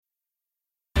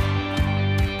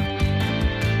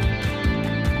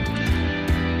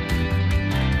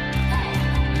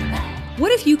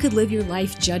What if you could live your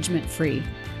life judgment-free?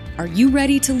 Are you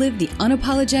ready to live the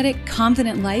unapologetic,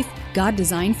 confident life God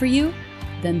designed for you?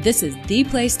 Then this is the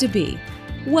place to be.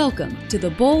 Welcome to the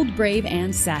Bold, Brave,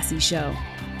 and Sassy Show.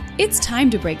 It's time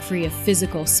to break free of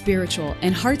physical, spiritual,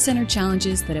 and heart-centered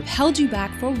challenges that have held you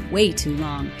back for way too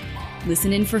long.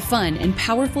 Listen in for fun and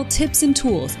powerful tips and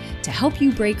tools to help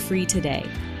you break free today.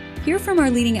 Hear from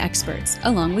our leading experts,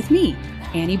 along with me,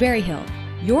 Annie Berryhill,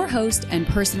 your host and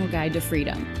personal guide to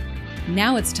freedom.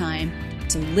 Now it's time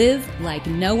to live like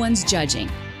no one's judging.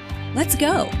 Let's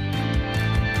go.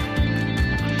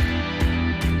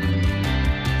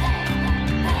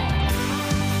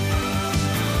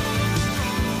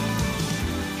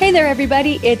 Hey there,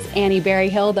 everybody. It's Annie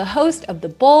Berryhill, the host of the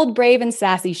Bold, Brave, and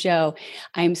Sassy Show.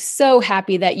 I'm so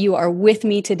happy that you are with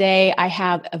me today. I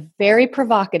have a very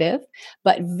provocative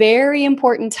but very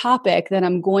important topic that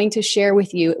I'm going to share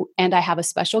with you, and I have a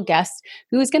special guest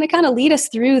who is going to kind of lead us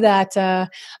through that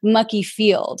mucky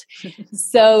field.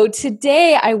 So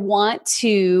today I want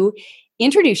to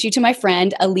introduce you to my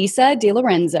friend, Alisa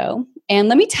Dilorenzo, and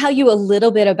let me tell you a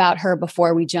little bit about her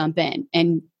before we jump in.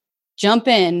 And jump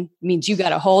in means you got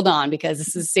to hold on because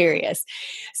this is serious.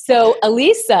 So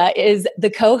Alisa is the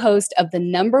co-host of the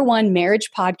 #1 marriage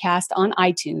podcast on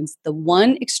iTunes, the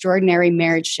One Extraordinary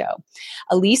Marriage Show.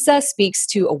 Alisa speaks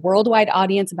to a worldwide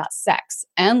audience about sex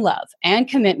and love and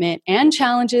commitment and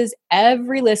challenges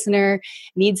every listener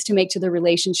needs to make to the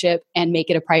relationship and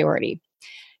make it a priority.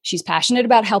 She's passionate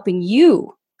about helping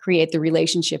you create the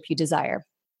relationship you desire.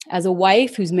 As a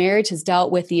wife whose marriage has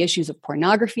dealt with the issues of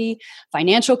pornography,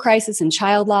 financial crisis, and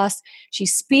child loss, she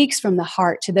speaks from the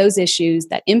heart to those issues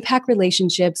that impact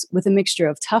relationships with a mixture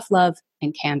of tough love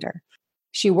and candor.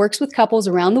 She works with couples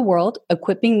around the world,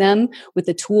 equipping them with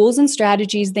the tools and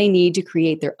strategies they need to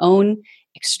create their own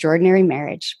extraordinary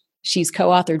marriage. She's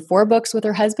co-authored 4 books with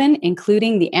her husband,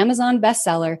 including the Amazon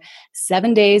bestseller,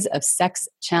 7 Days of Sex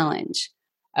Challenge.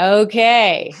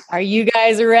 Okay, are you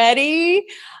guys ready?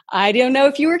 I don't know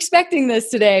if you were expecting this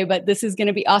today, but this is going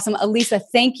to be awesome. Alisa,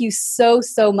 thank you so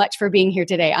much for being here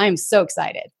today. I am so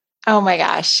excited. Oh my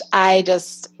gosh.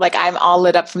 I'm all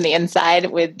lit up from the inside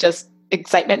with just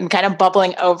excitement and kind of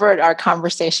bubbling over at our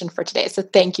conversation for today. So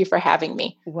thank you for having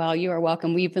me. Well, you are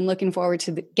welcome. We've been looking forward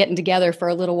to getting together for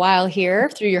a little while here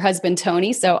through your husband,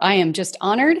 Tony. So I am just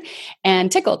honored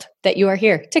and tickled that you are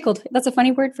here. Tickled. That's a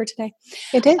funny word for today.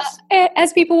 It is.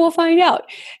 As people will find out.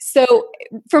 So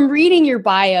from reading your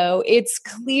bio, it's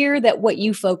clear that what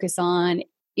you focus on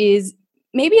is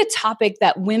maybe a topic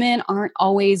that women aren't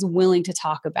always willing to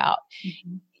talk about.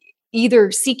 Mm-hmm.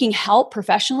 Either seeking help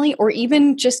professionally or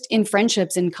even just in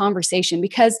friendships and conversation,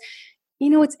 because,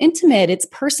 it's intimate, it's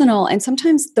personal. And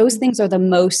sometimes those things are the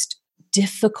most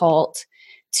difficult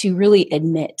to really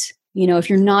admit. If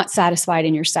you're not satisfied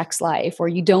in your sex life or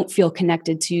you don't feel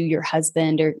connected to your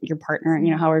husband or your partner,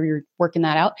 however you're working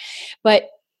that out. But,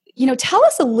 tell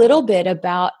us a little bit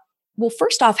about, well,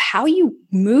 first off, how you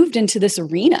moved into this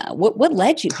arena. What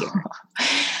led you here?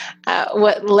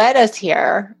 What led us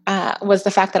here was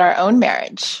the fact that our own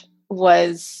marriage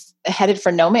was headed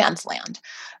for no man's land.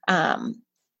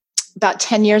 About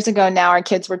 10 years ago now, our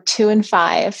kids were 2 and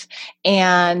 5,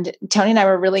 and Tony and I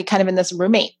were really kind of in this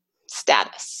roommate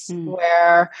status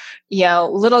where,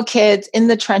 little kids in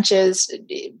the trenches.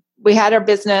 We had our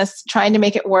business, trying to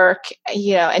make it work,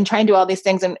 and trying to do all these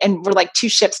things, and we're like 2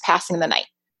 ships passing the night.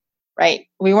 Right.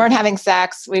 We weren't having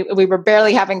sex. We were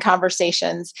barely having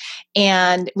conversations.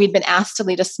 And we'd been asked to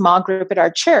lead a small group at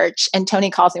our church. And Tony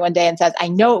calls me one day and says, I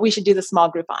know what we should do the small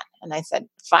group on. And I said,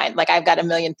 fine. I've got a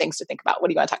million things to think about. What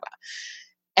do you want to talk about?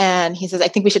 And he says, I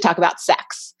think we should talk about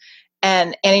sex.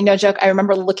 And no joke, I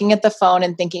remember looking at the phone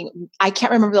and thinking, I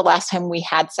can't remember the last time we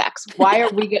had sex. Why are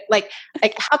we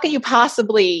how could you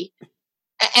possibly?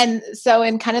 And so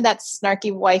in kind of that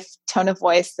snarky wife tone of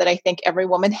voice that I think every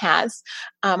woman has,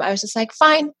 I was just like,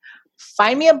 fine,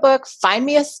 find me a book, find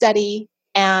me a study,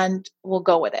 and we'll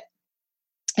go with it.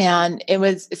 And it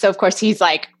was, so of course he's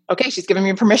like, okay, she's giving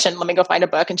me permission. Let me go find a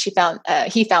book. And he found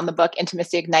the book,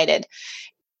 Intimacy Ignited,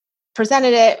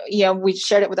 presented it. We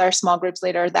shared it with our small groups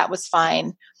later. That was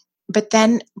fine. But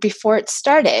then before it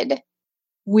started,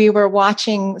 we were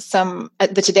watching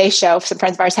the Today Show. Some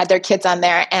friends of ours had their kids on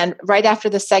there. And right after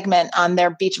the segment on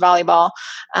their beach volleyball,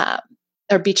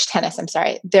 or beach tennis,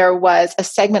 there was a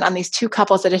segment on these 2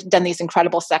 couples that had done these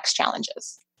incredible sex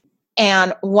challenges.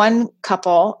 And one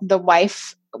couple, the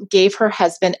wife gave her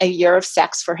husband a year of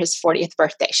sex for his 40th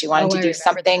birthday. She wanted to do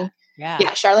something.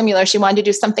 Yeah, Charlotte Mueller. She wanted to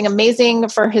do something amazing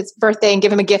for his birthday and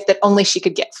give him a gift that only she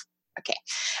could give. Okay.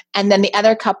 And then the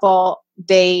other couple,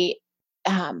 they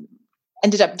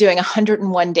ended up doing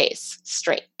 101 days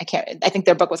straight. I think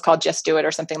their book was called Just Do It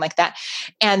or something like that.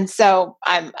 And so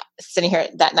I'm sitting here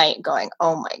that night going,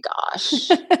 oh my gosh,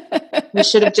 we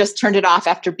should have just turned it off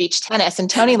after beach tennis. And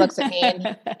Tony looks at me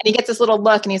and he gets this little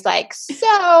look and he's like,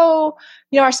 so,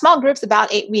 our small group's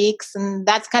about 8 weeks and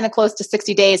that's kind of close to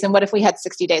 60 days. And what if we had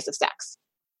 60 days of sex?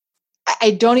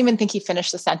 I don't even think he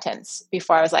finished the sentence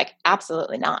before I was like,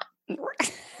 absolutely not.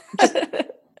 Just,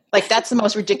 like, that's the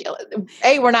most ridiculous.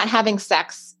 A, we're not having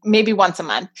sex maybe once a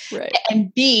month. Right.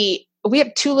 And B, we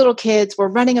have 2 little kids. We're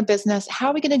running a business. How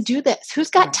are we going to do this? Who's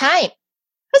got time?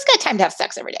 Who's got time to have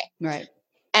sex every day? Right.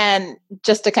 And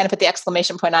just to kind of put the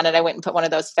exclamation point on it, I went and put one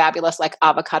of those fabulous, like,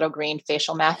 avocado green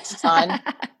facial masks on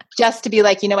just to be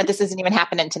like, you know what? This isn't even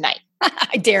happening tonight.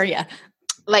 I dare you.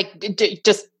 Like,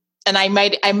 just, and I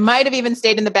might have even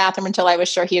stayed in the bathroom until I was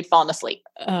sure he had fallen asleep.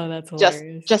 Oh, that's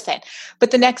hilarious. Just saying.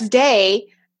 But the next day,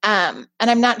 and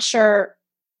I'm not sure,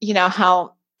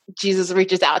 how Jesus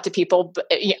reaches out to people,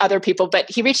 other people, but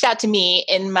he reached out to me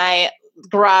in my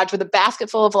garage with a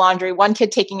basket full of laundry, one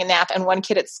kid taking a nap and one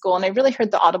kid at school. And I really heard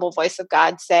the audible voice of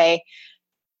God say,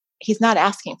 he's not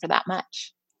asking for that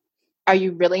much. Are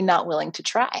you really not willing to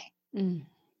try? Mm.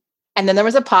 And then there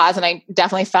was a pause and I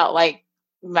definitely felt like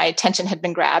my attention had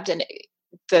been grabbed. And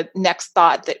the next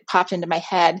thought that popped into my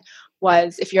head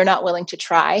was, if you're not willing to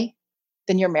try,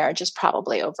 then your marriage is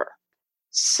probably over.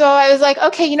 So I was like,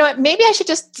 okay, you know what? Maybe I should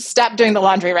just stop doing the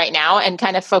laundry right now and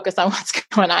kind of focus on what's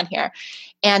going on here.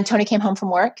 And Tony came home from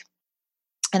work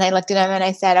and I looked at him and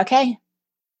I said, okay,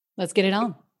 let's get it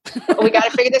on. We got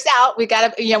to figure this out. We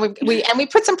got to, we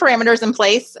put some parameters in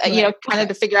place, kind of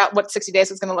to figure out what 60 days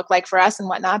was going to look like for us and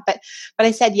whatnot. But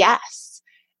I said, yes.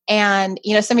 And,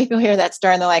 some people hear that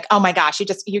story and they're like, oh my gosh,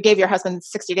 you gave your husband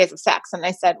 60 days of sex. And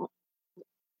I said,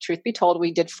 truth be told,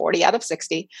 we did 40 out of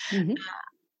 60. Mm-hmm.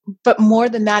 But more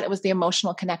than that, it was the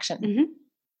emotional connection. Mm-hmm.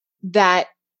 That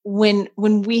when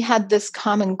we had this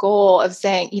common goal of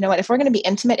saying, you know what, if we're going to be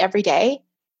intimate every day,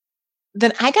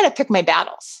 then I got to pick my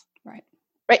battles.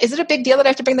 Right. Is it a big deal that I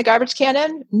have to bring the garbage can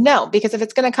in? No, because if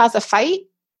it's going to cause a fight,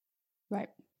 right,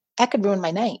 that could ruin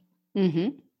my night. Mm-hmm.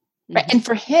 Mm-hmm. Right. And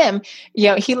for him,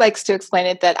 he likes to explain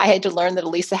it that I had to learn that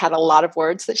Alisa had a lot of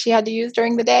words that she had to use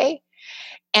during the day.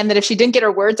 And that if she didn't get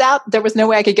her words out, there was no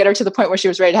way I could get her to the point where she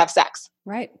was ready to have sex.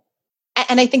 Right.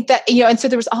 And I think that, and so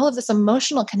there was all of this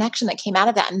emotional connection that came out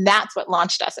of that. And that's what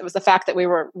launched us. It was the fact that we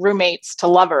were roommates to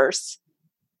lovers.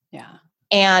 Yeah.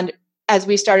 And as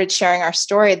we started sharing our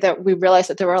story, that we realized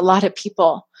that there were a lot of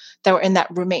people that were in that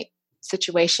roommate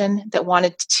situation that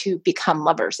wanted to become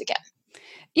lovers again.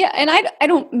 Yeah. And I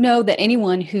don't know that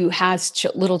anyone who has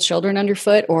little children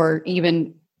underfoot or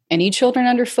even any children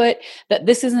underfoot, that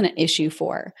this isn't an issue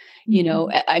for,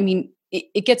 mm-hmm. I mean,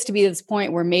 it gets to be this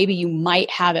point where maybe you might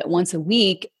have it once a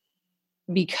week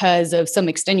because of some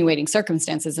extenuating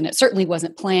circumstances. And it certainly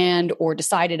wasn't planned or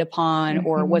decided upon mm-hmm.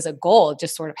 or was a goal. It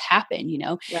just sort of happened,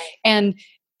 Right. And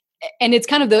it's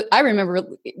kind of I remember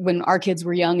when our kids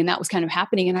were young and that was kind of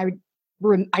happening. And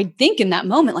I think in that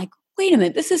moment, like, wait a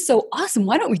minute, this is so awesome.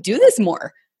 Why don't we do this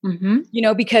more?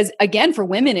 Mm-hmm. Because again, for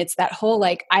women, it's that whole,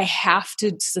 like, I have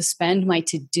to suspend my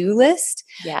to-do list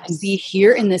and be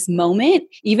here in this moment,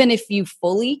 even if you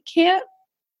fully can't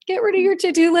get rid of your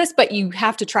to-do list, but you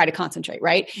have to try to concentrate.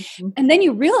 Right. Mm-hmm. And then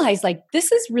you realize, like,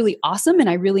 this is really awesome and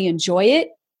I really enjoy it.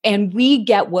 And we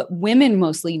get what women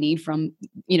mostly need from,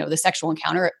 the sexual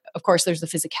encounter. Of course, there's the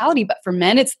physicality, but for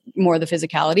men, it's more the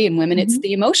physicality, and women, mm-hmm. it's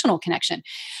the emotional connection.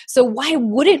 So why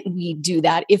wouldn't we do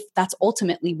that if that's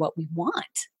ultimately what we want?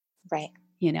 Right.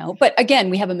 But again,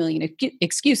 we have a million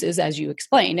excuses, as you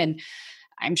explained. And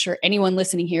I'm sure anyone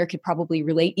listening here could probably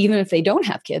relate, even if they don't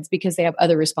have kids, because they have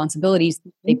other responsibilities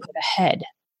they put ahead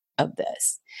of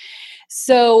this.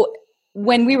 So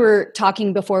when we were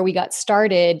talking before we got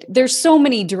started, there's so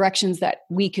many directions that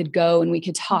we could go and we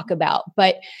could talk about.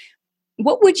 But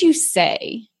what would you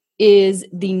say is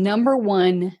the number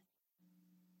one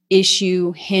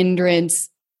issue, hindrance,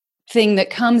 thing that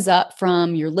comes up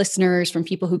from your listeners, from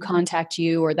people who contact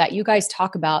you, or that you guys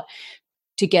talk about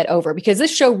to get over? Because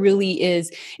this show really is,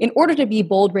 in order to be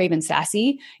bold, brave, and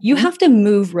sassy, you have to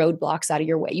move roadblocks out of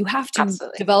your way. You have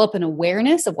to develop an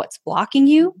awareness of what's blocking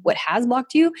you, what has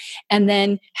blocked you, and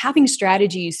then having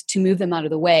strategies to move them out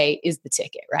of the way is the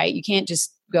ticket, right? You can't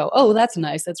just go, oh, that's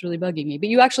nice, that's really bugging me. But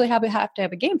you actually have to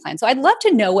have a game plan. So I'd love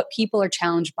to know what people are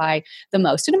challenged by the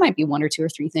most. And it might be 1 or 2 or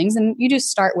 3 things. And you just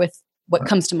start with what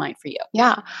comes to mind for you.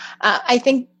 Yeah. I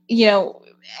think,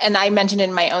 and I mentioned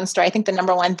in my own story, I think the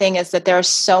number one thing is that there are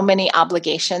so many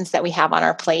obligations that we have on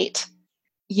our plate.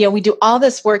 we do all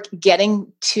this work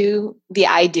getting to the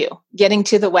I do, getting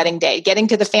to the wedding day, getting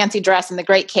to the fancy dress and the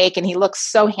great cake. And he looks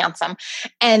so handsome.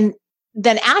 And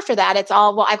then after that, it's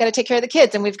all, well, I've got to take care of the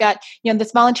kids. And we've got,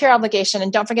 this volunteer obligation.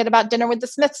 And don't forget about dinner with the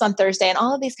Smiths on Thursday and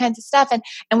all of these kinds of stuff.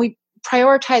 And we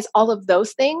prioritize all of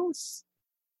those things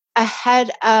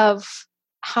ahead of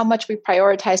how much we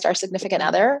prioritized our significant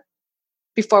other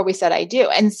before we said I do.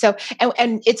 And so,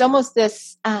 and it's almost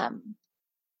this,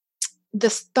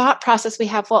 this thought process we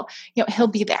have, well, he'll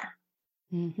be there.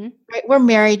 Mm-hmm. Right? We're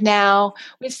married now.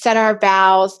 We've set our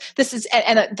vows. This is,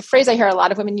 and the phrase I hear a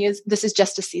lot of women use, this is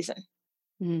just a season.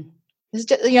 Mm-hmm. This is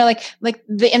just, like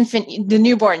the infant, the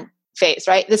newborn phase,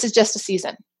 right? This is just a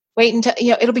season. Wait until,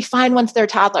 it'll be fine once they're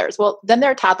toddlers. Well, then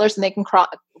they're toddlers and they can crawl,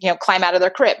 climb out of their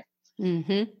crib.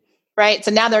 Mm-hmm. Right.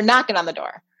 So now they're knocking on the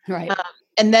door. Right.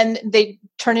 And then they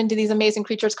turn into these amazing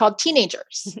creatures called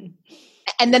teenagers.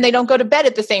 And then they don't go to bed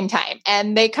at the same time,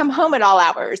 and they come home at all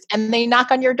hours, and they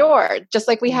knock on your door, just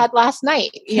like we had last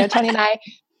night. Tony and I,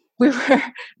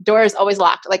 doors always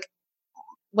locked. Like,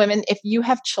 women, if you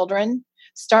have children,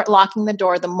 start locking the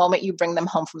door the moment you bring them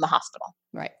home from the hospital.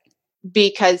 Right.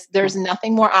 Because there's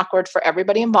nothing more awkward for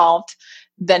everybody involved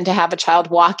than to have a child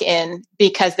walk in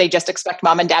because they just expect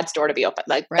mom and dad's door to be open.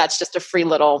 Like, that's just a free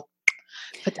little,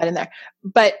 put that in there.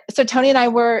 But so Tony and I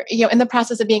were, in the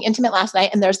process of being intimate last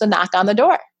night, and there's the knock on the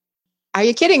door. Are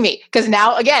you kidding me? Because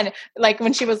now, again, like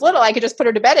when she was little, I could just put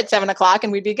her to bed at 7:00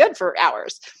 and we'd be good for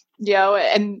hours. Now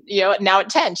at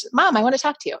 10, she's, Mom, I want to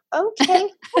talk to you. Okay.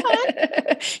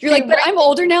 You're like, but I'm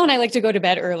older now and I like to go to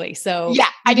bed early. So yeah,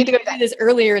 I need to go to bed this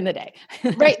earlier in the day.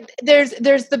 Right. There's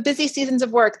the busy seasons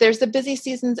of work. There's the busy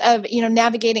seasons of,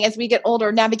 navigating as we get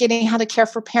older, navigating how to care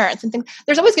for parents and things.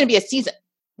 There's always going to be a season.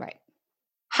 Right.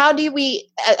 How do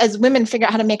we, as women, figure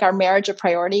out how to make our marriage a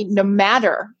priority, no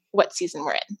matter what season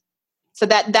we're in? So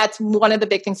that's one of the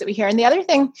big things that we hear. And the other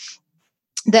thing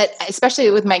that, especially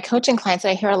with my coaching clients, that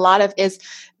I hear a lot of is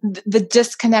the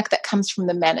disconnect that comes from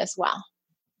the men as well.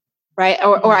 Right.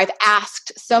 Or I've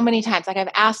asked so many times, like I've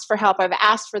asked for help. I've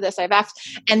asked for this. I've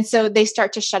asked. And so they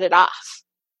start to shut it off.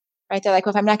 Right. They're like,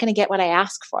 well, if I'm not going to get what I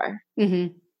ask for.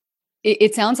 Mm-hmm.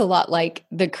 It sounds a lot like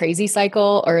the crazy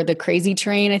cycle or the crazy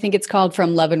train, I think it's called,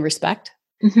 from Love and Respect.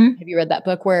 Mm-hmm. Have you read that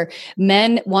book, where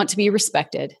men want to be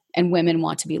respected and women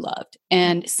want to be loved?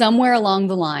 And somewhere along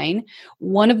the line,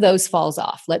 one of those falls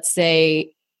off. Let's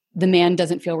say the man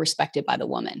doesn't feel respected by the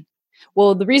woman.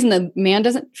 Well, the reason the man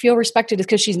doesn't feel respected is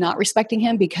because she's not respecting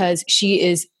him, because she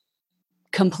is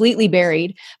completely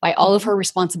buried by all of her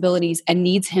responsibilities and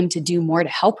needs him to do more to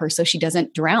help her so she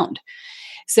doesn't drown.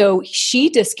 So she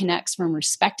disconnects from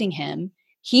respecting him.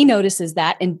 He notices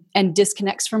that and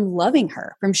disconnects from loving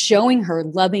her, from showing her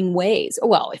loving ways.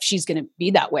 Well, if she's going to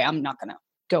be that way, I'm not going to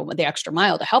go the extra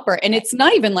mile to help her. And it's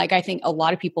not even like, I think a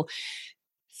lot of people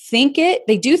think it,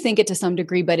 they do think it to some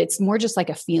degree, but it's more just like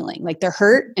a feeling, like they're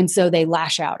hurt. And so they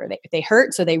lash out, or they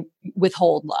hurt. So they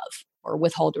withhold love or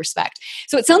withhold respect.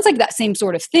 So it sounds like that same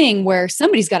sort of thing where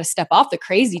somebody's got to step off the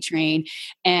crazy train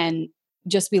and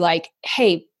just be like,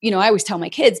 hey, I always tell my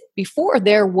kids, before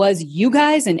there was you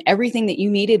guys and everything that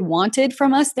you needed, wanted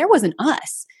from us, there wasn't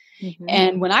us. Mm-hmm.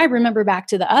 And when I remember back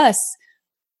to the us,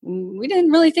 we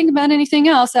didn't really think about anything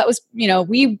else. That was,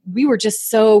 we were just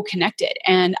so connected.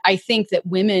 And I think that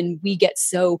women, we get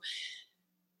so,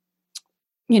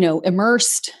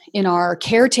 immersed in our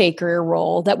caretaker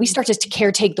role that we start to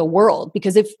caretake the world,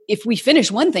 because if we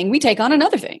finish one thing, we take on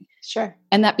another thing. Sure.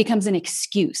 And that becomes an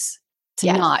excuse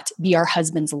to not be our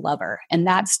husband's lover. And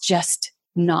that's just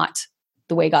not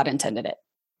the way God intended it.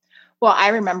 Well, I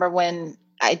remember when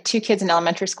I had two kids in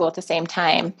elementary school at the same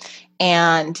time,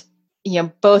 and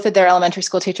both of their elementary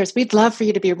school teachers, we'd love for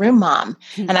you to be room mom.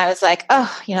 Mm-hmm. And I was like,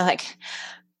 oh, like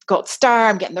gold star,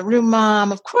 I'm getting the room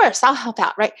mom. Of course, I'll help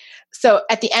out. Right. So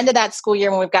at the end of that school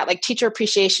year, when we've got like teacher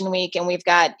appreciation week and we've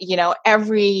got,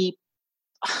 every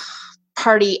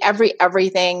party,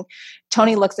 everything,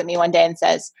 Tony looks at me one day and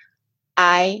says,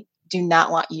 I do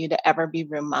not want you to ever be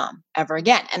room mom ever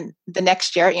again. And the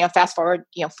next year, fast forward,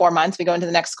 4 months, we go into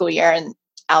the next school year, and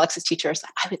Alex's teacher is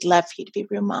like, I would love for you to be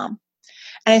room mom.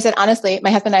 And I said, honestly,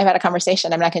 my husband and I have had a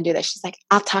conversation. I'm not going to do this. She's like,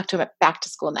 I'll talk to him at back to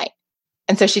school night.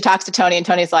 And so she talks to Tony, and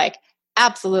Tony's like,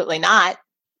 absolutely not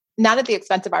at the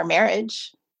expense of our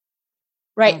marriage.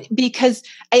 Right. Mm. Because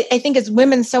I think as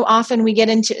women, so often we get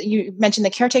into, you mentioned the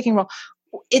caretaking role.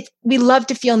 We love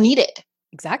to feel needed.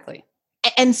 Exactly.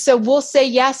 And so we'll say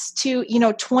yes to,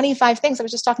 25 things. I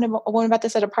was just talking to a woman about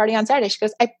this at a party on Saturday. She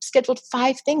goes, I scheduled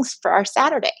 5 things for our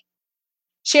Saturday.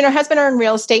 She and her husband are in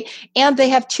real estate, and they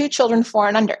have 2 children, 4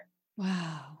 and under.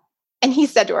 Wow. And he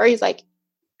said to her, he's like,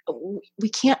 we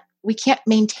can't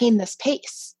maintain this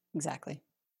pace. Exactly.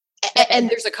 And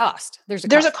there's a cost. There's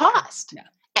a cost. Yeah.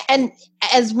 And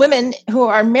as women who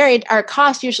are married, our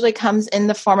cost usually comes in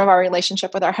the form of our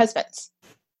relationship with our husbands.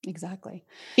 Exactly.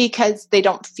 Because they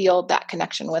don't feel that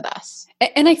connection with us.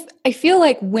 And I feel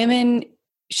like women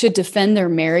should defend their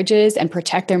marriages and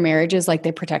protect their marriages like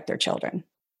they protect their children.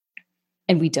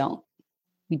 And we don't.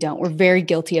 We're very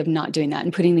guilty of not doing that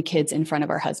and putting the kids in front of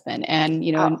our husband. And,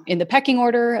 in the pecking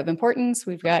order of importance,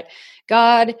 we've got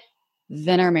God,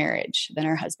 then our marriage, then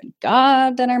our husband,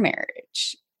 God, then our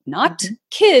marriage, not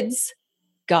kids,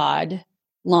 God,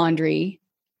 laundry,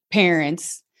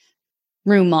 parents,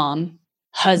 room mom,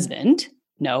 husband.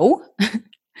 No,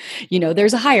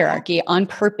 there's a hierarchy on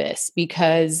purpose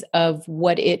because of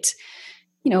what it,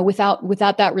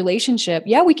 without that relationship,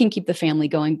 we can keep the family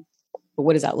going. But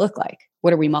what does that look like?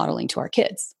 What are we modeling to our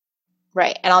kids?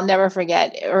 Right. And I'll never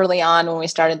forget early on when we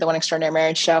started the One Extraordinary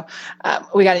Marriage show,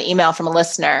 we got an email from a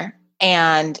listener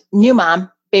and new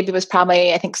mom, baby was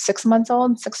probably, I think 6 months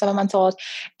old, 7 months old.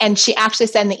 And she actually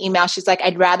said in the email, she's like,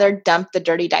 I'd rather dump the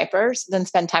dirty diapers than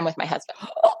spend time with my husband.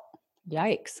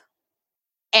 Yikes.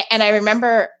 And I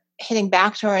remember hitting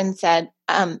back to her and said,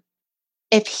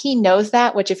 if he knows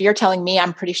that, which if you're telling me,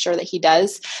 I'm pretty sure that he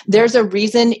does, there's a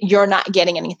reason you're not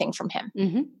getting anything from him.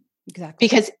 Mm-hmm. Exactly.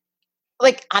 Because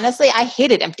honestly, I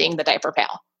hated emptying the diaper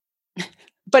pail.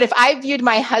 But if I viewed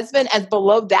my husband as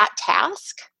below that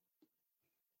task,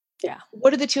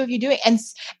 what are the two of you doing?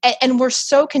 And we're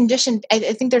so conditioned. I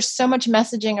think there's so much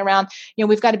messaging around,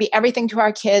 we've got to be everything to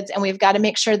our kids and we've got to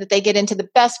make sure that they get into the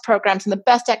best programs and the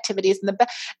best activities and the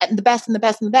best and the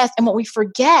best and the best. And what we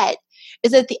forget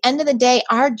is that at the end of the day,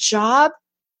 our job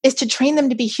is to train them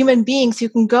to be human beings who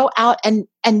can go out and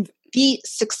be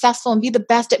successful and be the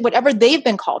best at whatever they've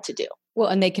been called to do. Well,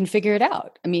 and they can figure it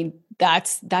out. I mean,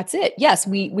 that's it. Yes,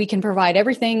 we can provide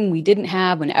everything we didn't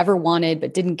have and ever wanted,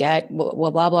 but didn't get.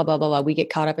 Well, blah, blah, blah, blah, blah. We get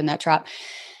caught up in that trap.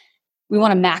 We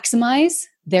want to maximize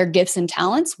their gifts and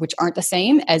talents, which aren't the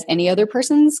same as any other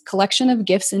person's collection of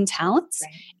gifts and talents.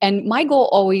 Right. And my goal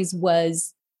always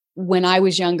was, when I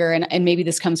was younger, and maybe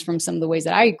this comes from some of the ways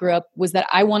that I grew up, was that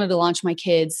I wanted to launch my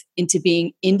kids into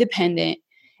being independent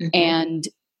and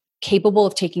capable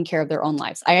of taking care of their own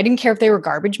lives. I didn't care if they were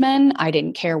garbage men. I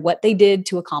didn't care what they did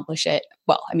to accomplish it.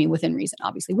 Well, I mean, within reason,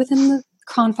 obviously, within the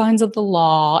confines of the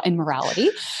law and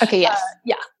morality. Okay, yes.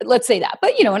 Let's say that.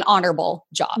 But, an honorable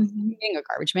job. Being a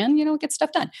garbage man, get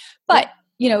stuff done. But,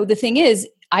 the thing is,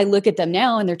 I look at them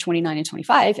now and they're 29 and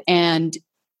 25, and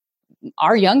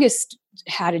our youngest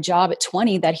had a job at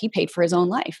 20 that he paid for his own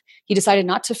life. He decided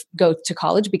not to go to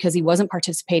college because he wasn't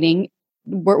participating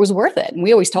where it was worth it. And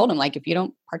we always told him, if you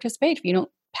don't participate, if you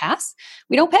don't pass,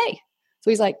 we don't pay.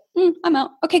 So he's like, I'm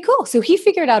out. Okay, cool. So he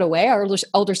figured out a way. Our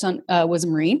older son was a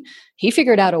Marine. He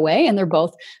figured out a way, and they're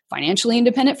both financially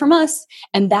independent from us.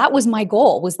 And that was my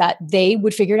goal, was that they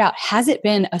would figure it out. Has it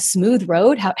been a smooth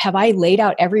road? Have I laid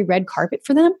out every red carpet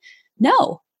for them?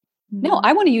 No,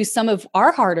 I want to use some of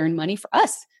our hard-earned money for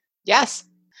us. Yes.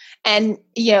 And,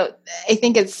 I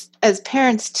think as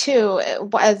parents too,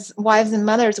 as wives and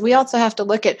mothers, we also have to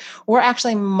look at, we're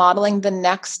actually modeling the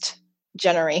next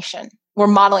generation. We're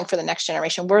modeling for the next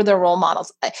generation. We're the role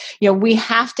models. We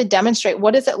have to demonstrate,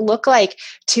 what does it look like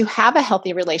to have a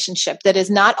healthy relationship that is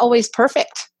not always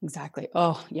perfect? Exactly.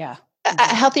 Oh, yeah.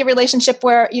 A healthy relationship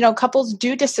where, couples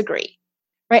do disagree.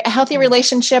 Right. A healthy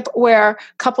relationship where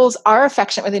couples are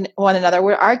affectionate with one another,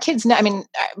 where our kids know,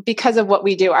 because of what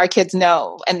we do, our kids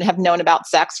know and have known about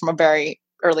sex from a very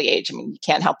early age. You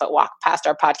can't help but walk past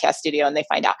our podcast studio and they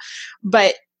find out.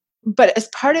 But as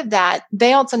part of that,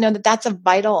 they also know that that's a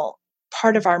vital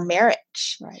part of our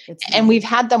marriage. Right. And we've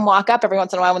had them walk up every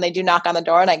once in a while when they do knock on the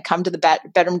door, and I come to the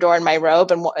bedroom door in my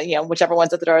robe, and whichever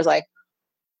one's at the door is like,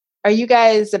 are you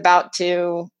guys about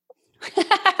to...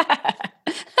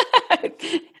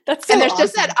 That's so and there's awesome.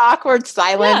 just that awkward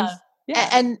silence. Yeah.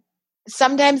 And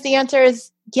sometimes the answer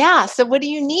is, so what do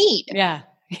you need? Yeah.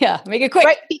 Make it quick.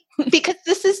 Right? Because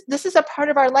this is a part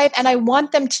of our life. And I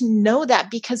want them to know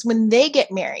that, because when they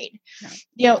get married,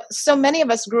 so many of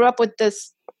us grew up with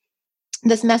this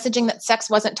messaging that sex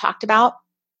wasn't talked about,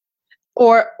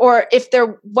 or if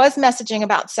there was messaging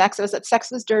about sex, it was that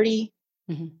sex was dirty.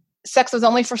 Sex was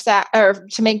only for sex or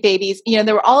to make babies.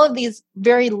 There were all of these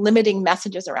very limiting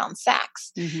messages around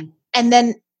sex. And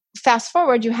then fast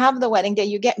forward, you have the wedding day,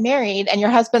 you get married, and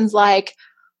your husband's like,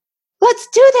 let's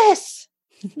do this.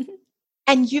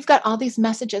 And you've got all these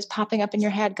messages popping up in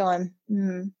your head going,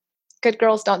 good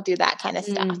girls don't do that kind of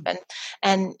stuff.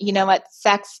 And you know what?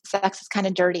 Sex is kind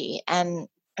of dirty, and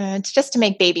it's just to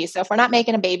make babies. So if we're not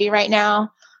making a baby right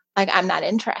now, I'm not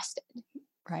interested.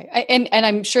 Right. And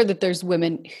I'm sure that there's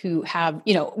women who have,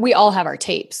 we all have our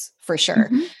tapes for sure.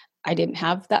 I didn't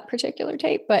have that particular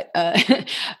tape, but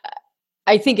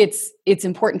I think it's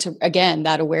important to, again,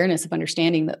 that awareness of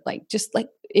understanding that just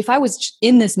if I was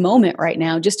in this moment right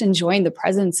now, just enjoying the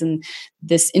presence and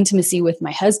this intimacy with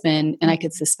my husband, and I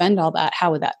could suspend all that,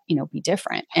 how would that, be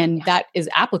different? And that is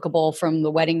applicable from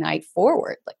the wedding night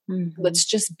forward. Let's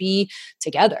just be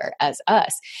together as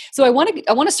us. So I want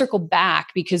to circle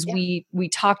back because we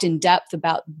talked in depth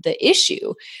about the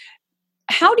issue.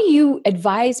 How do you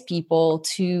advise people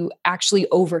to actually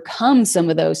overcome some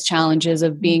of those challenges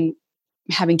of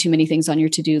having too many things on your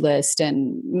to-do list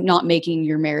and not making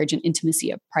your marriage and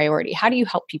intimacy a priority? How do you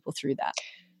help people through that?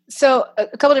 So a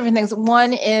couple different things.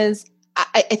 One is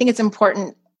I think it's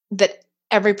important that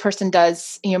every person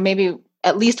does, maybe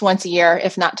at least once a year,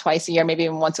 if not twice a year, maybe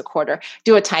even once a quarter,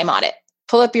 do a time audit.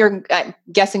 Pull up I'm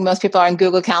guessing most people are on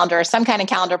Google Calendar or some kind of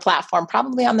calendar platform,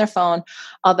 probably on their phone.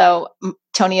 Although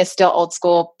Tony is still old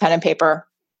school, pen and paper,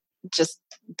 just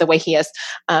the way he is.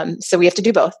 So we have to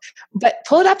do both. But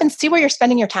pull it up and see where you're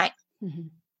spending your time. Mm-hmm.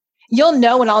 You'll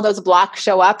know when all those blocks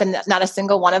show up and not a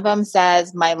single one of them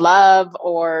says my love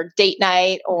or date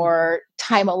night or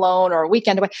time alone or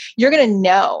weekend away. You're going to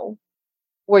know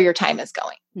where your time is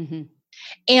going. Mm-hmm.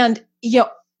 And,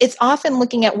 it's often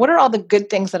looking at what are all the good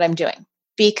things that I'm doing?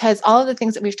 Because all of the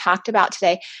things that we've talked about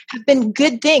today have been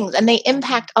good things and they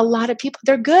impact a lot of people.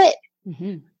 They're good.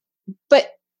 Mm-hmm.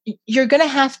 But you're going to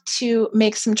have to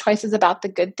make some choices about the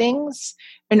good things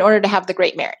in order to have the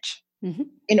great marriage,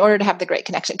 in order to have the great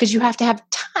connection, because you have to have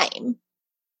time.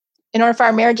 In order for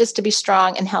our marriages to be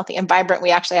strong and healthy and vibrant, we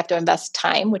actually have to invest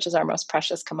time, which is our most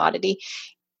precious commodity,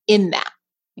 in that.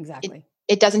 Exactly.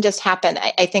 It doesn't just happen.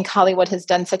 I think Hollywood has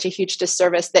done such a huge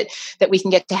disservice that we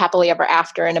can get to happily ever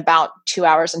after in about 2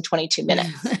 hours and 22 minutes.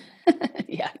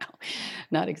 Yeah, no,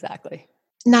 not exactly.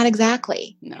 Not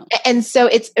exactly. No. And so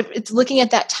it's looking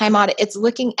at that time audit. It's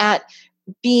looking at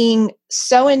being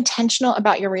so intentional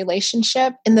about your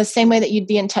relationship in the same way that you'd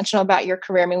be intentional about your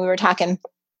career. I mean, we were talking,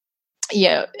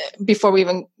 before we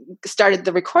even started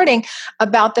the recording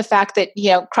about the fact that,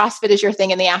 CrossFit is your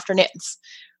thing in the afternoons.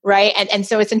 Right. And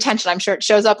so it's intentional. I'm sure it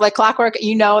shows up like clockwork,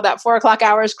 that 4 o'clock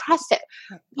hour is CrossFit.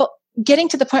 Well, getting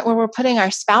to the point where we're putting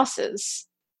our spouses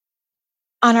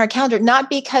on our calendar, not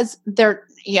because they're,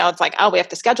 it's like, oh, we have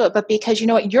to schedule it, but because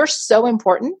you're so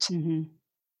important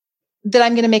that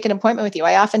I'm going to make an appointment with you.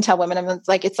 I often tell women,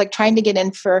 it's like trying to get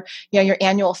in for, your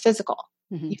annual physical.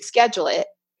 You schedule it.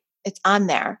 It's on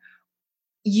there.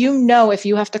 If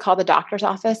you have to call the doctor's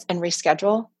office and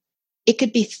reschedule, it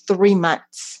could be 3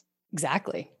 months.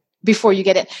 Exactly. Before you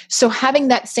get in. So having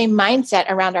that same mindset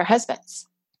around our husbands,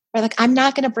 we're like, I'm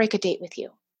not going to break a date with you.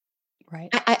 Right.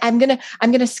 I'm going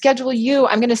to schedule you.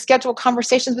 I'm going to schedule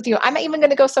conversations with you. I'm even going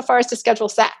to go so far as to schedule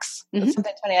sex. That's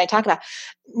something Tony and I talk about.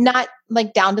 Not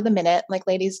like down to the minute. Like,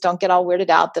 ladies, don't get all weirded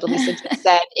out that Alisa just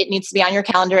said it needs to be on your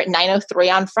calendar at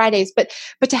 9:03 on Fridays. But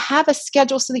to have a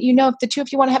schedule so that if the two of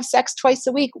you want to have sex twice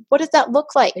a week, what does that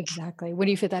look like? Exactly. When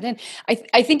do you fit that in?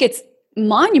 I think it's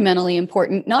monumentally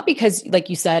important, not because, like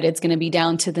you said, it's going to be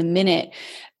down to the minute,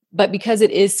 but because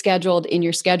it is scheduled in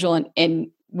your schedule. And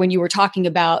when you were talking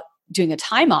about doing a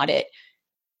time audit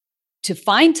to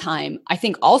find time, I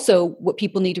think also what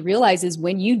people need to realize is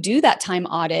when you do that time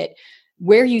audit,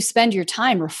 where you spend your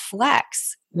time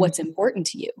reflects what's important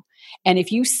to you. And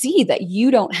if you see that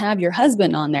you don't have your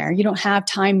husband on there, you don't have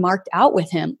time marked out with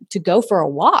him to go for a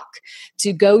walk,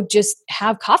 to go just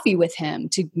have coffee with him,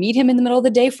 to meet him in the middle of the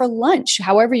day for lunch,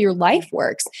 however your life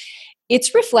works,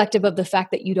 it's reflective of the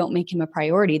fact that you don't make him a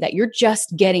priority, that you're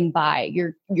just getting by.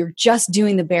 You're just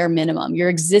doing the bare minimum. You're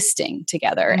existing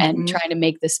together and trying to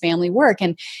make this family work.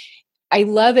 And I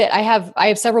love it. I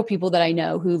have several people that I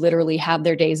know who literally have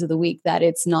their days of the week that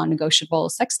it's non-negotiable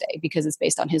sex day because it's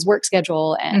based on his work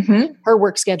schedule and her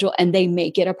work schedule, and they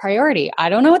make it a priority. I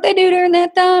don't know what they do during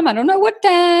that time. I don't know what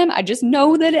time. I just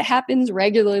know that it happens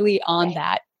regularly on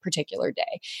that particular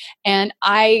day. And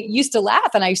I used to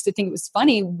laugh and I used to think it was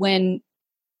funny when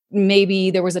maybe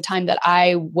there was a time that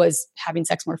I was having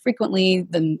sex more frequently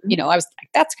than, I was like,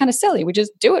 that's kind of silly. We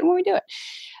just do it when we do it.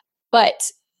 But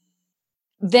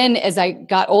then as I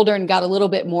got older and got a little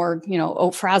bit more,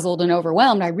 frazzled and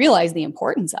overwhelmed, I realized the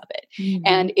importance of it.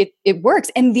 And it works.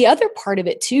 And the other part of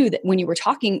it too, that when you were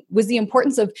talking, was the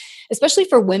importance of, especially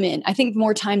for women, I think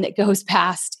more time that goes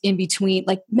past in between,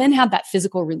 like men have that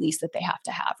physical release that they have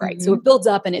to have, right? So it builds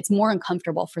up and it's more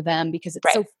uncomfortable for them because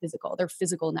it's so physical. They're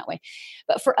physical in that way.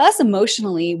 But for us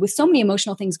emotionally, with so many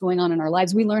emotional things going on in our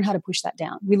lives, we learn how to push that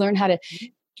down. We learn how to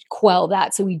quell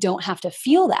that so we don't have to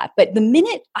feel that. But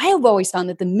I have always found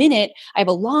that the minute I have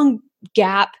a long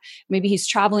gap, maybe he's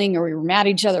traveling or we were mad at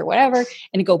each other or whatever,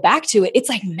 and to go back to it, it's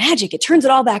like magic. It turns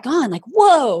it all back on. Like,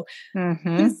 whoa,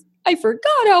 I forgot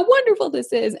how wonderful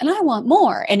this is. And I want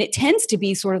more. And it tends to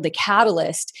be sort of the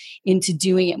catalyst into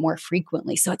doing it more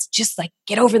frequently. So it's just like,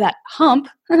 get over that hump,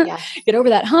 get over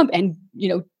that hump and,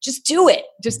 just do it.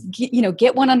 Just,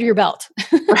 get one under your belt.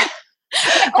 I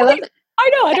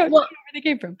know. I don't know where they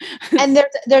came from. And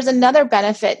there's another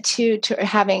benefit to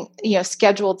having,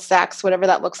 scheduled sex, whatever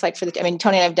that looks like Tony and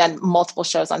I have done multiple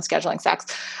shows on scheduling sex,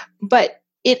 but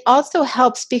it also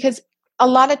helps because a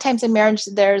lot of times in marriage,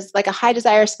 there's like a high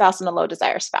desire spouse and a low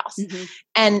desire spouse. Mm-hmm.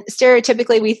 And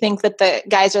stereotypically, we think that the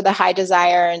guys are the high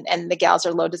desire and the gals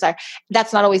are low desire.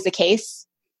 That's not always the case.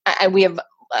 I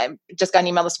just got an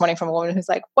email this morning from a woman who's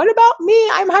like, what about me?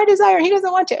 I'm high desire. He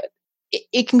doesn't want to.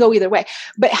 It can go either way.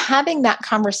 But having that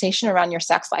conversation around your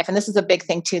sex life, and this is a big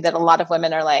thing too, that a lot of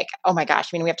women are like, oh my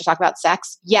gosh, we have to talk about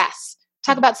sex? Yes.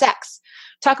 Talk about sex.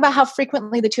 Talk about how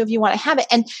frequently the two of you want to have it.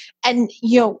 And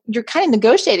you're kind of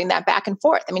negotiating that back and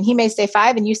forth. He may say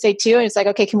 5 and you say 2, and it's like,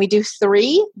 okay, can we do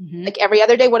 3? Mm-hmm. Like every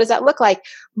other day? What does that look like?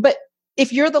 But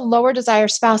if you're the lower desire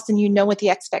spouse, then you know what the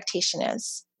expectation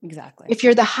is. Exactly. If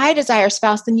you're the high desire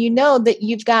spouse, then you know that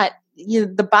you've got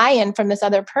the buy-in from this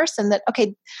other person that,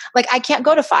 okay, like I can't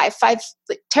go to 5. 5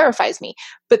 terrifies me,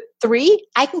 but 3,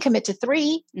 I can commit to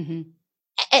 3. Mm-hmm.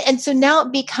 And so now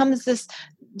it becomes this,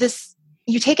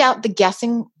 you take out the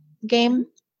guessing game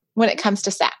when it comes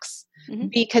to sex, mm-hmm.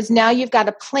 because now you've got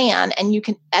a plan and you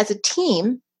can, as a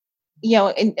team,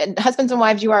 and husbands and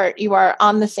wives, you are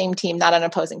on the same team, not on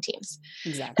opposing teams.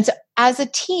 Exactly. And so as a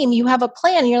team, you have a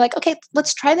plan and you're like, okay,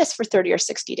 let's try this for 30 or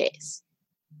 60 days.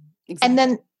 Exactly. And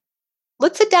then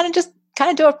let's sit down and just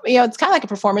kind of do it's kind of like a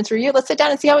performance review. Let's sit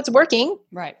down and see how it's working.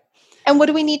 Right. And what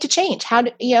do we need to change?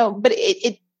 But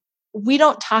we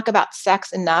don't talk about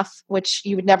sex enough, which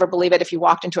you would never believe it if you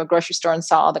walked into a grocery store and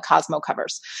saw all the Cosmo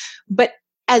covers. But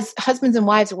as husbands and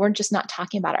wives, we're just not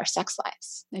talking about our sex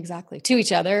lives. Exactly. To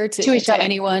each other, to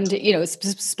anyone,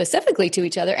 specifically to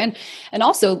each other. And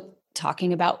also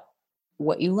talking about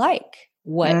what you like,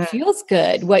 what feels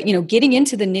good, what, getting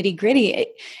into the nitty gritty.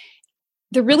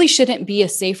 There really shouldn't be a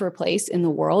safer place in the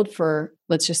world for,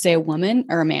 let's just say, a woman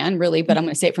or a man, really, but I'm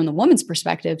going to say it from the woman's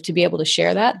perspective, to be able to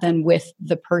share that than with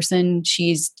the person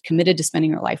she's committed to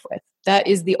spending her life with. That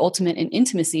is the ultimate in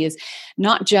intimacy, is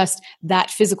not just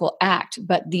that physical act,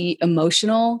 but the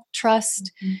emotional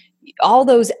trust, all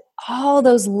those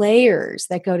layers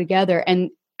that go together, and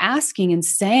asking and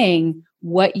saying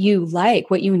what you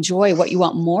like, what you enjoy, what you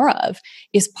want more of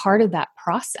is part of that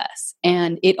process.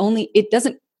 And it only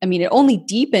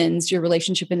deepens your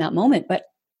relationship in that moment. But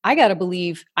I got to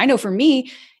believe, I know for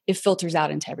me, it filters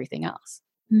out into everything else.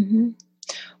 Mm-hmm.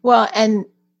 Well, and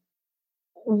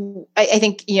I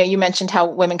think, you mentioned how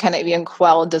women kind of even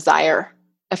quell desire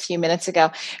a few minutes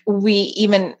ago. We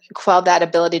even quell that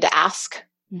ability to ask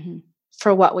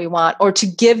for what we want or to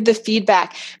give the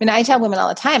feedback. I tell women all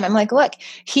the time, I'm like, look,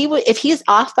 if he's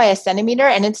off by a centimeter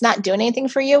and it's not doing anything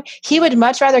for you, he would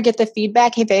much rather get the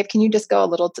feedback. Hey babe, can you just go a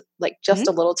little, a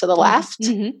little to the left?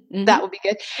 Mm-hmm. That would be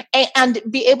good. And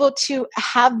be able to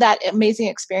have that amazing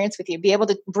experience with you, be able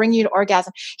to bring you to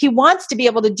orgasm. He wants to be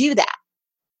able to do that.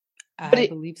 I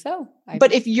believe so.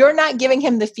 But if you're not giving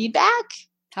him the feedback,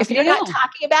 if you're not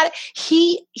talking about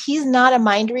it, he's not a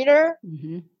mind reader.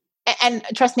 Mm-hmm. And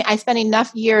trust me, I spent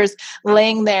enough years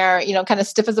laying there, kind of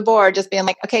stiff as a board, just being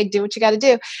like, okay, do what you got to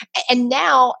do. And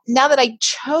now that I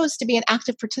chose to be an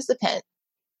active participant,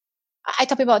 I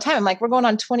tell people all the time, I'm like, we're going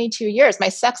on 22 years. My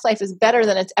sex life is better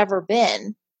than it's ever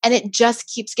been. And it just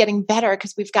keeps getting better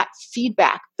because we've got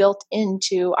feedback built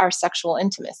into our sexual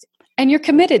intimacy. And you're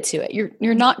committed to it.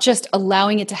 You're not just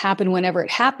allowing it to happen whenever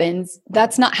it happens.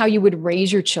 That's not how you would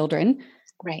raise your children.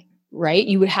 Right?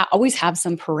 You would always have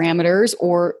some parameters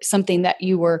or something that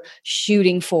you were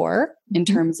shooting for in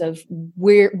terms of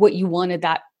what you wanted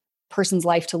that person's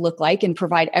life to look like, and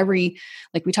provide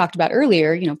like we talked about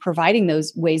earlier, providing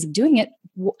those ways of doing it.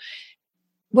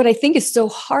 What I think is so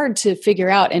hard to figure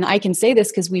out, and I can say this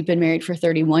because we've been married for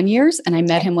 31 years and I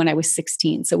met him when I was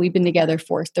 16. So we've been together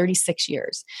for 36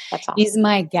 years. That's awesome. He's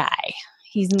my guy.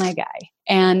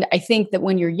 And I think that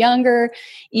when you're younger,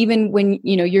 even when,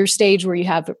 your stage where you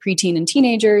have a preteen and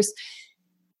teenagers,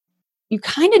 you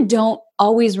kind of don't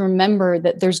always remember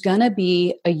that there's going to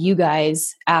be a you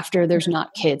guys after there's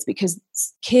not kids, because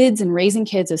kids and raising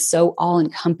kids is so all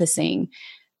encompassing.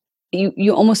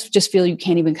 You almost just feel you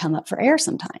can't even come up for air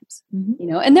sometimes,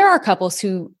 and there are couples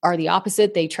who are the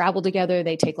opposite. They travel together,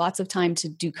 they take lots of time to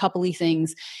do coupley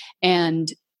things, and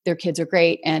their kids are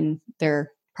great and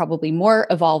they're probably more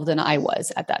evolved than I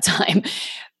was at that time.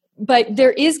 but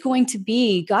there is going to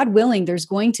be, God willing, there's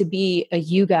going to be a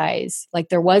you guys like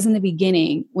there was in the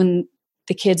beginning when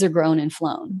the kids are grown and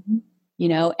flown,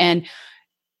 and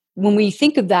when we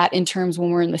think of that in terms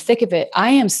when we're in the thick of it, I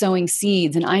am sowing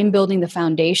seeds and I'm building the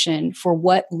foundation for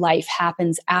what life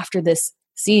happens after this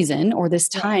season or this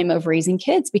time of raising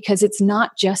kids, because it's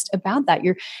not just about that.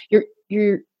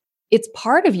 It's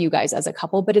part of you guys as a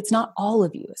couple, but it's not all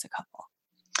of you as a couple.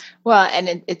 Well,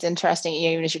 and it's interesting,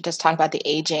 even as you just talk about the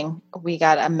aging, we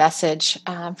got a message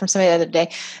from somebody the other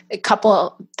day, a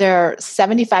couple, they're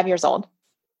 75 years old.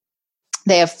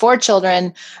 They have 4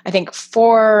 children, I think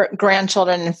 4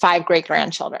 grandchildren and 5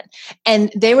 great-grandchildren.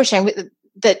 And they were sharing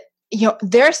that,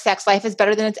 their sex life is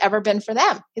better than it's ever been for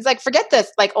them. He's like, forget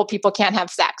this, like old people can't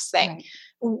have sex thing.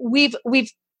 Right.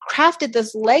 We've crafted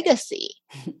this legacy.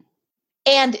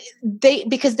 And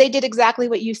because they did exactly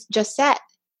what you just said.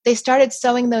 They started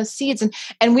sowing those seeds.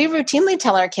 And we routinely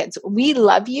tell our kids, we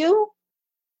love you.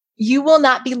 You will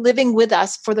not be living with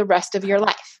us for the rest of your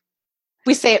life.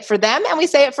 We say it for them and we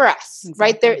say it for us,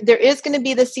 right? There is going to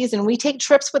be this season. We take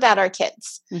trips without our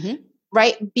kids,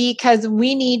 right? Because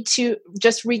we need to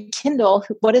just rekindle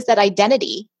what is that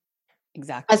identity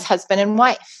as husband and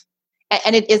wife.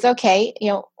 And it is okay,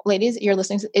 ladies, you're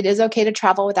listening, it is okay to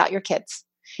travel without your kids.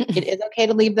 It is okay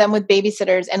to leave them with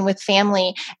babysitters and with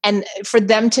family, and for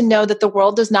them to know that the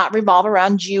world does not revolve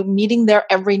around you meeting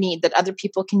their every need, that other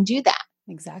people can do that.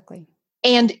 Exactly.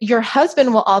 And your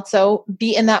husband will also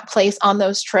be in that place on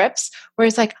those trips where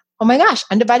it's like, oh my gosh,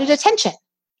 undivided attention.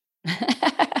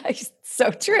 So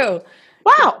true.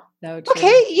 Wow. So true.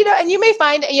 Okay. And you may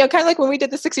find, kind of like when we did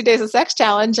the 60 Days of Sex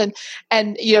Challenge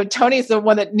and Tony's the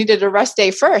one that needed a rest day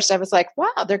first. I was like,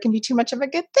 wow, there can be too much of a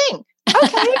good thing.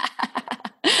 Okay.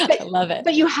 I love it.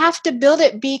 But you have to build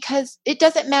it, because it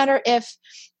doesn't matter if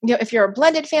you're a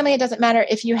blended family. It doesn't matter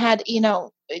if you had,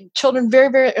 children very,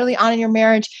 very early on in your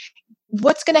marriage.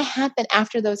 What's going to happen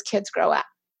after those kids grow up?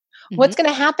 What's going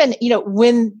to happen,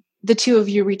 when the two of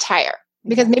you retire?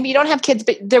 Because maybe you don't have kids,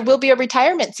 but there will be a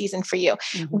retirement season for you.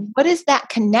 What is that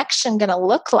connection going to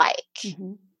look like?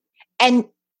 And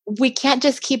we can't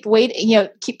just keep waiting,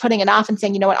 keep putting it off and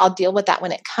saying, you know what, I'll deal with that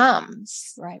when it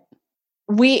comes. Right.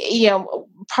 We,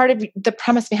 part of the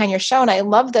premise behind your show, and I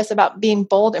love this about being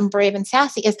bold and brave and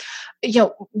sassy, is,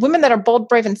 women that are bold,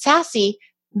 brave, and sassy,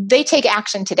 they take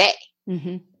action today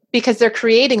because they're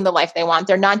creating the life they want.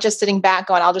 They're not just sitting back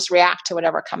going, I'll just react to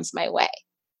whatever comes my way.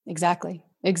 Exactly.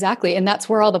 And that's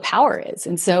where all the power is.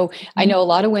 And so I know a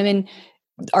lot of women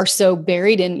are so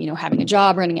buried in, having a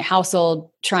job, running a household,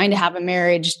 trying to have a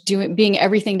marriage, being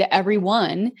everything to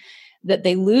everyone, that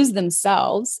they lose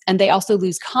themselves, and they also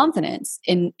lose confidence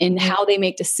in how they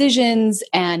make decisions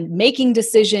and making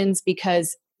decisions,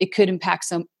 because it could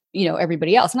impact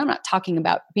everybody else. And I'm not talking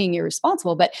about being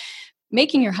irresponsible, but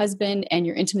making your husband and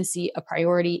your intimacy a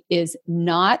priority is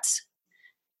not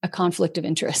a conflict of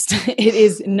interest. It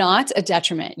is not a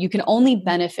detriment. You can only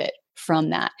benefit from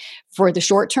that for the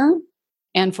short term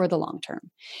and for the long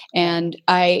term. And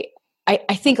I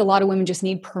think a lot of women just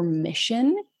need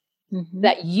permission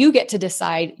that you get to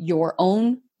decide your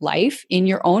own life in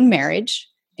your own marriage,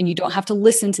 and you don't have to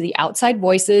listen to the outside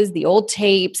voices, the old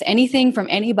tapes, anything from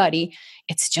anybody.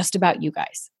 It's just about you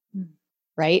guys.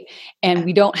 Right. And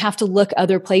we don't have to look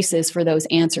other places for those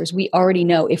answers. We already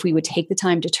know if we would take the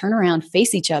time to turn around,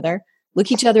 face each other,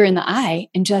 look each other in the eye,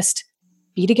 and just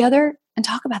be together and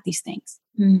talk about these things.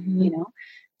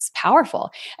 It's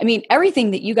powerful. I mean,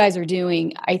 everything that you guys are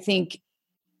doing, I think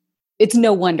it's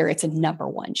no wonder it's a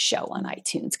 #1 show on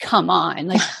iTunes. Come on.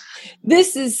 Like,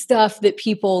 this is stuff that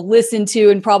people listen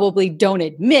to and probably don't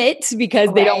admit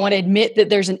because they don't want to admit that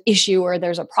there's an issue or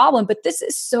there's a problem. But this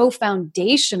is so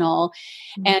foundational.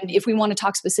 And if we want to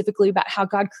talk specifically about how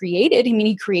God created,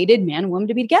 He created man and woman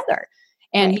to be together.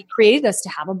 And He created us to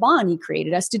have a bond. He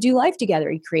created us to do life together.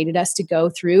 He created us to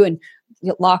go through and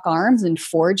lock arms and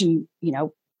forge and,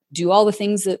 do all the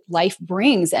things that life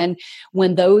brings. And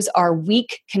when those are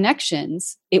weak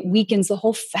connections, it weakens the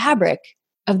whole fabric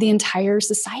of the entire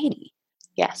society.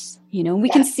 Yes. We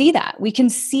can see that. We can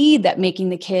see that making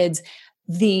the kids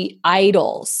the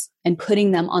idols and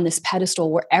putting them on this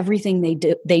pedestal where everything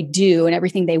they do and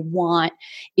everything they want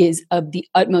is of the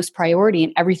utmost priority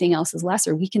and everything else is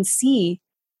lesser. We can see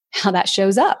how that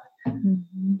shows up,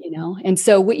 And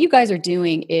so what you guys are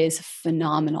doing is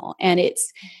phenomenal, and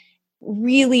it's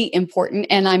really important.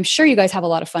 And I'm sure you guys have a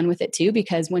lot of fun with it too,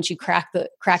 because once you crack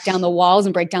down the walls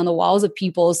and break down the walls of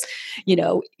people's,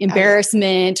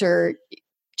 embarrassment or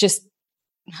just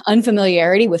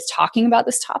unfamiliarity with talking about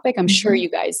this topic, I'm sure you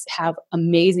guys have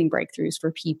amazing breakthroughs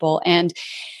for people. And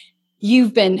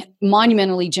you've been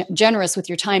monumentally generous with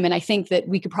your time. And I think that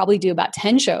we could probably do about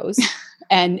 10 shows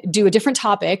and do a different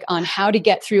topic on how to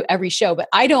get through every show. But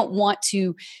I don't want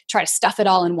to try to stuff it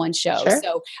all in one show. Sure.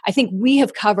 So I think we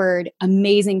have covered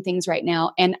amazing things right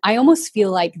now. And I almost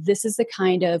feel like this is the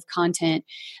kind of content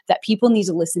that people need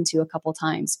to listen to a couple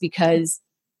times, because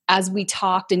as we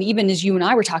talked, and even as you and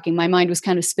I were talking, my mind was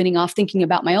kind of spinning off thinking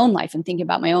about my own life and thinking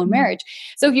about my own marriage.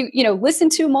 So if you listen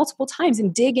to multiple times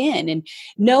and dig in, and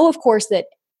know, of course, that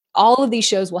all of these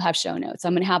shows will have show notes.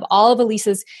 I'm going to have all of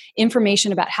Alisa's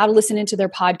information about how to listen into their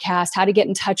podcast, how to get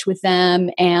in touch with them,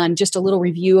 and just a little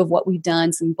review of what we've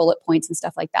done, some bullet points and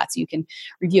stuff like that, so you can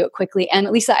review it quickly. And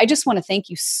Alisa, I just want to thank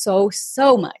you so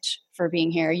much for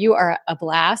being here. You are a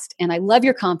blast, and I love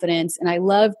your confidence, and I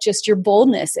love just your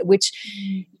boldness at which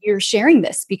you're sharing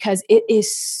this, because it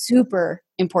is super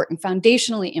important,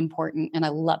 foundationally important, and I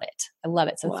love it.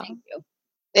 So wow. Thank you.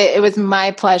 It was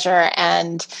my pleasure.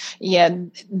 And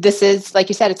this is, like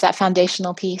you said, it's that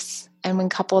foundational piece. And when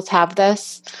couples have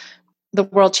this, the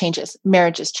world changes,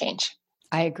 marriages change.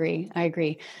 I agree.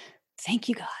 Thank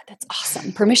you, God. That's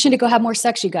awesome. Permission to go have more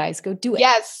sex, you guys. Go do it.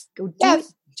 Yes. Go do it.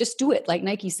 Just do it, like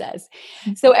Nike says.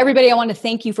 So everybody, I want to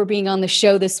thank you for being on the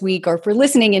show this week, or for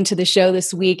listening into the show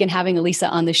this week and having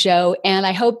Alisa on the show. And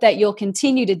I hope that you'll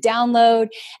continue to download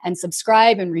and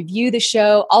subscribe and review the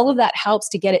show. All of that helps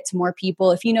to get it to more people.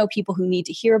 If you know people who need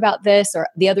to hear about this or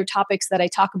the other topics that I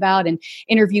talk about and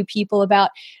interview people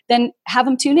about, then have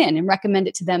them tune in and recommend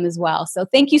it to them as well. So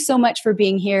thank you so much for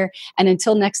being here. And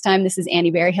until next time, this is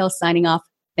Annie Berryhill signing off.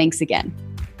 Thanks again.